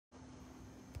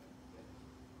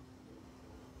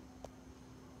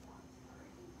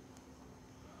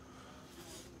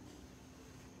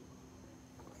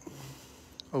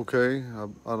Okay,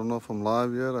 I don't know if I'm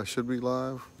live yet. I should be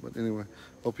live. But anyway,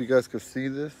 hope you guys can see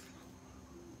this.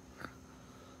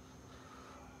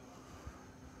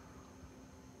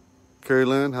 Carrie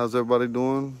Lynn, how's everybody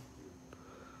doing?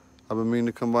 I've been meaning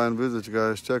to come by and visit you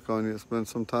guys, check on you. It's been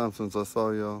some time since I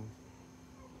saw y'all.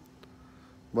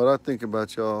 But I think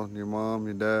about y'all, your mom,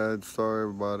 your dad, sorry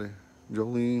everybody,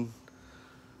 Jolene.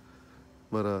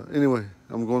 But anyway,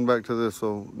 I'm going back to this.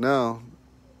 So now,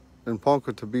 in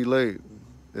Ponca, to be late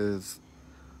is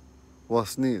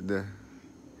Wasni there.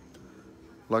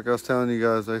 Like I was telling you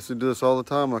guys, I used to do this all the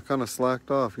time. I kind of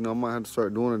slacked off. I might have to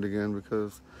start doing it again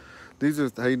because these are,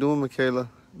 how you doing, Michaela?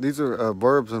 These are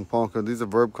verbs in Ponca. These are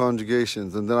verb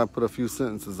conjugations. And then I put a few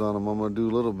sentences on them. I'm going to do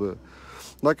a little bit.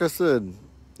 Like I said,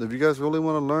 if you guys really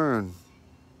want to learn,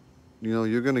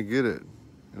 you're going to get it.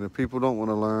 And if people don't want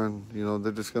to learn,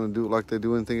 they're just going to do it like they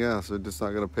do anything else. They're just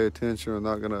not going to pay attention or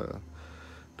not going to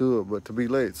do it. But to be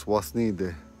late, it's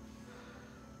wasni.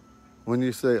 When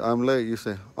you say, I'm late, you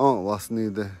say,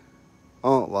 wasni.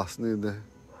 Wasni.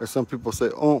 Or some people say,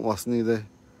 wasni.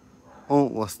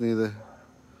 Wasni.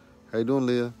 How you doing,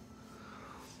 Leah?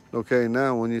 Okay,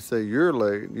 now when you say you're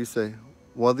late, you say,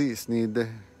 wadi snide.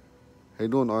 How you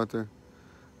doing, Arthur?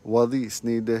 Wadi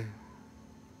snide.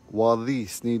 Wadi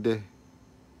snide.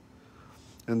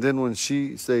 And then when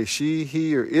she say she,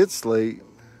 he, or it's late,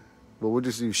 but we'll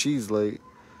just use she's late,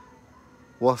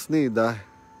 wasnidai.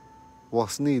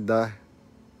 Wasnidai.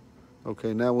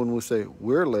 Okay, now when we say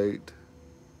we're late,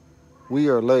 we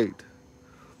are late.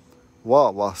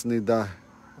 Wa wasnidai.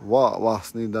 Wa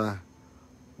wasnidai.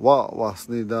 Wa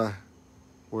wasnidai.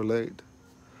 We're late.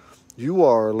 You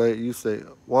are late. You say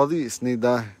wadi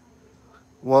snidai.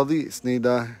 Wadi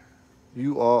snidai.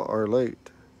 You all are late.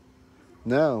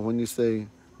 Now when you say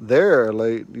they're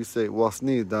late, you say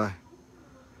wasnidai.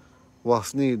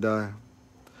 Wasnidai.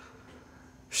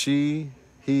 She,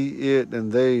 he, it,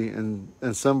 and they,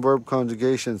 and some verb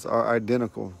conjugations are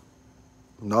identical.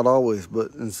 Not always,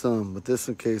 but in some. But this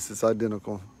case, it's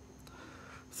identical.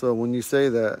 So when you say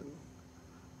that,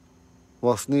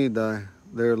 wasnidai,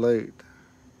 they're late.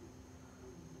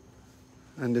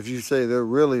 And if you say they're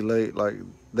really late, like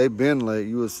they've been late,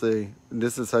 you would say, and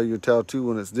this is how you tell too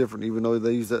when it's different, even though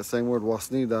they use that same word,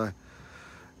 wasnidai.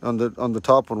 On the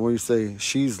top one where you say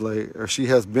she's late or she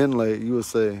has been late, you would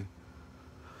say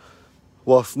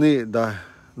wasnidai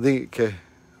dike.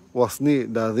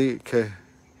 Wasnidai dike.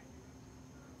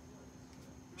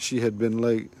 She had been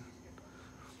late.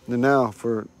 And now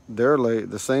for they're late,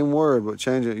 the same word, but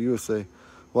change it, you would say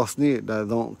wasnidai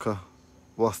donka.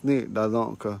 Wasnidai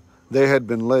donka. They had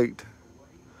been late.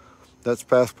 That's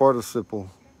past participle.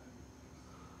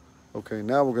 Okay,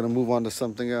 now we're going to move on to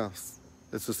something else.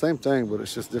 It's the same thing, but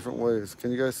it's just different ways.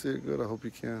 Can you guys see it good? I hope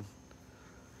you can.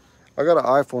 I got an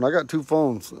iPhone. I got two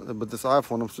phones, but this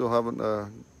iPhone I'm still having, I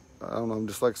don't know,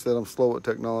 just like I said, I'm slow at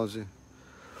technology.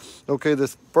 Okay,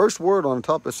 this first word on the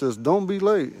top, it says, don't be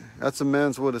late. That's a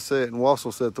man's way to say it, and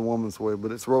Wassel said it the woman's way,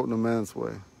 but it's wrote in a man's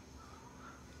way.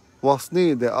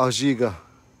 Wasni de ajiga.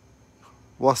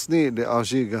 Wasni de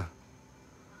ajiga.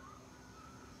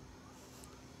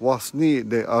 Wasni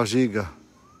de ajiga.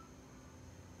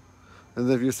 And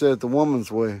then if you say it the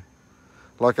woman's way,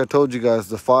 like I told you guys,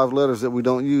 the 5 letters that we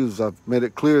don't use, I've made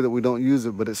it clear that we don't use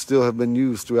it, but it still have been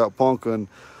used throughout Ponca.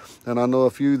 And I know a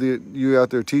few that you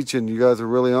out there teaching, you guys are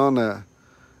really on that.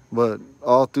 But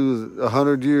all through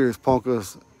 100 years,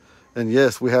 Ponca's, and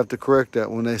yes, we have to correct that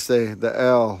when they say the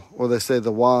L or they say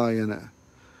the Y in it.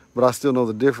 But I still know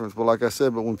the difference. But like I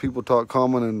said, but when people talk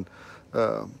common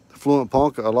and fluent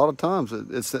Ponca, a lot of times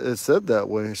it's said that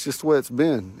way. It's just the way it's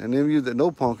been. And any of you that know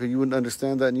Ponca, you wouldn't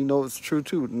understand that, and you know it's true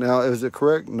too. Now, is it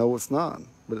correct? No, it's not.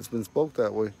 But it's been spoke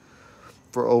that way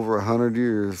for over 100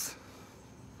 years.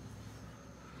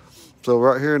 So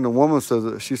right here, and the woman says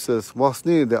it. She says,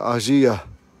 Wasni de ajia.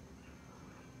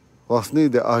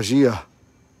 Wasni de ajia.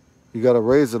 You got to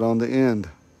raise it on the end.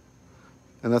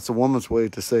 And that's a woman's way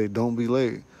to say, don't be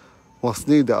late.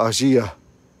 Wasni de ajia.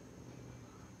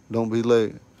 Don't be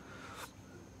late.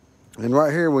 And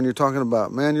right here, when you're talking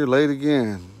about, man, you're late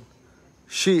again.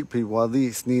 Sheepi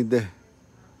wadi snide.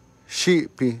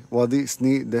 Sheepi wadi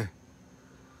snide.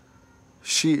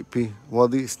 Sheepi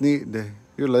wadi snide.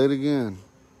 You're late again.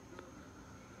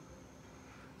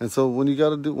 And so when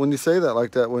you say that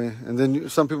like that way, and then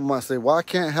some people might say, well, I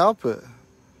can't help it.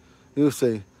 You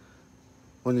say,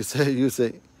 when you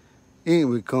say, ain't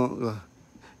we can't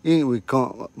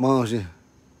manger.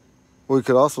 Or you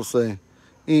could also say,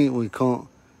 ain't we can't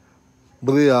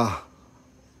blia.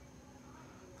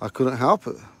 I couldn't help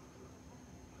it.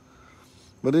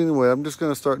 But anyway, I'm just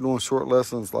going to start doing short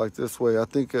lessons like this way. I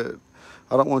think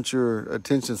I don't want your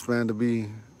attention span to be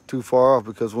too far off,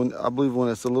 because I believe when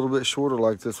it's a little bit shorter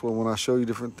like this one, when I show you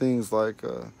different things, like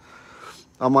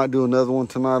I might do another one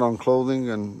tonight on clothing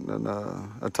and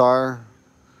attire,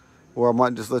 or I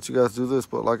might just let you guys do this.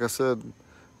 But like I said,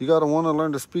 you got to want to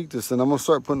learn to speak this. And I'm going to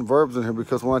start putting verbs in here,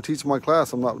 because when I teach my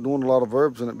class, I'm not doing a lot of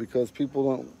verbs in it, because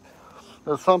people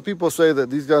don't. Some people say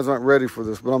that these guys aren't ready for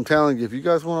this, but I'm telling you, if you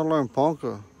guys want to learn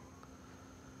Ponca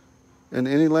in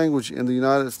any language in the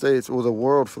United States, or the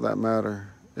world for that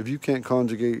matter, if you can't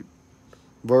conjugate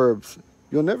verbs,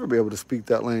 you'll never be able to speak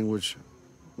that language.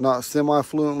 Not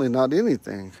semi-fluently, not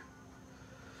anything.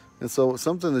 And so it's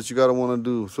something that you got to want to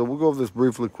do. So we'll go over this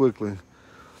briefly, quickly.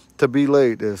 To be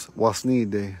late is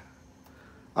wasnide.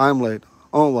 I'm late.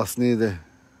 On wasnide.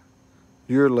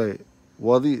 You're late.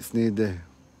 Wadi snide.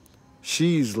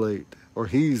 She's late, or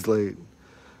he's late.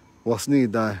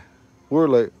 Wasnidai. We're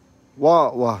late.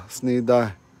 Wawa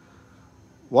snidai.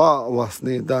 Wawa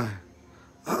snidai.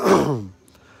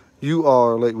 You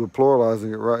are late. We're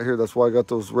pluralizing it right here. That's why I got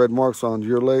those red marks on.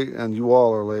 You're late and you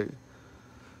all are late.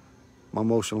 My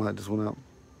motion light just went out.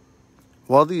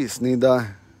 Wadi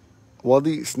snidai.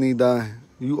 Wadi snidai.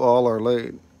 You all are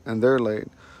late and they're late.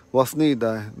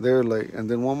 Wasnidai. They're late. And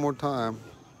then one more time.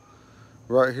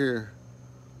 Right here.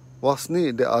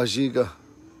 Wasni de ajiga.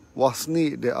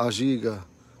 Wasni de ajiga.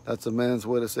 That's a man's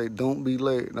way to say don't be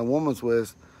late. And a woman's way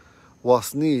is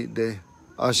wasni de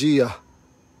ajia.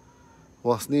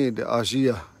 Wasni de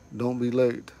ajia. Don't be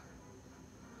late.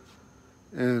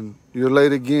 And you're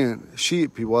late again.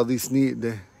 Sheepi wadi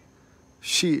snide.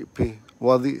 Sheepi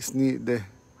wadi snide.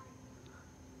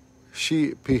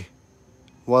 Sheepi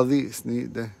wadi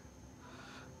snide.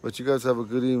 But you guys have a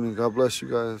good evening. God bless you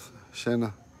guys.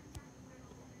 Shana.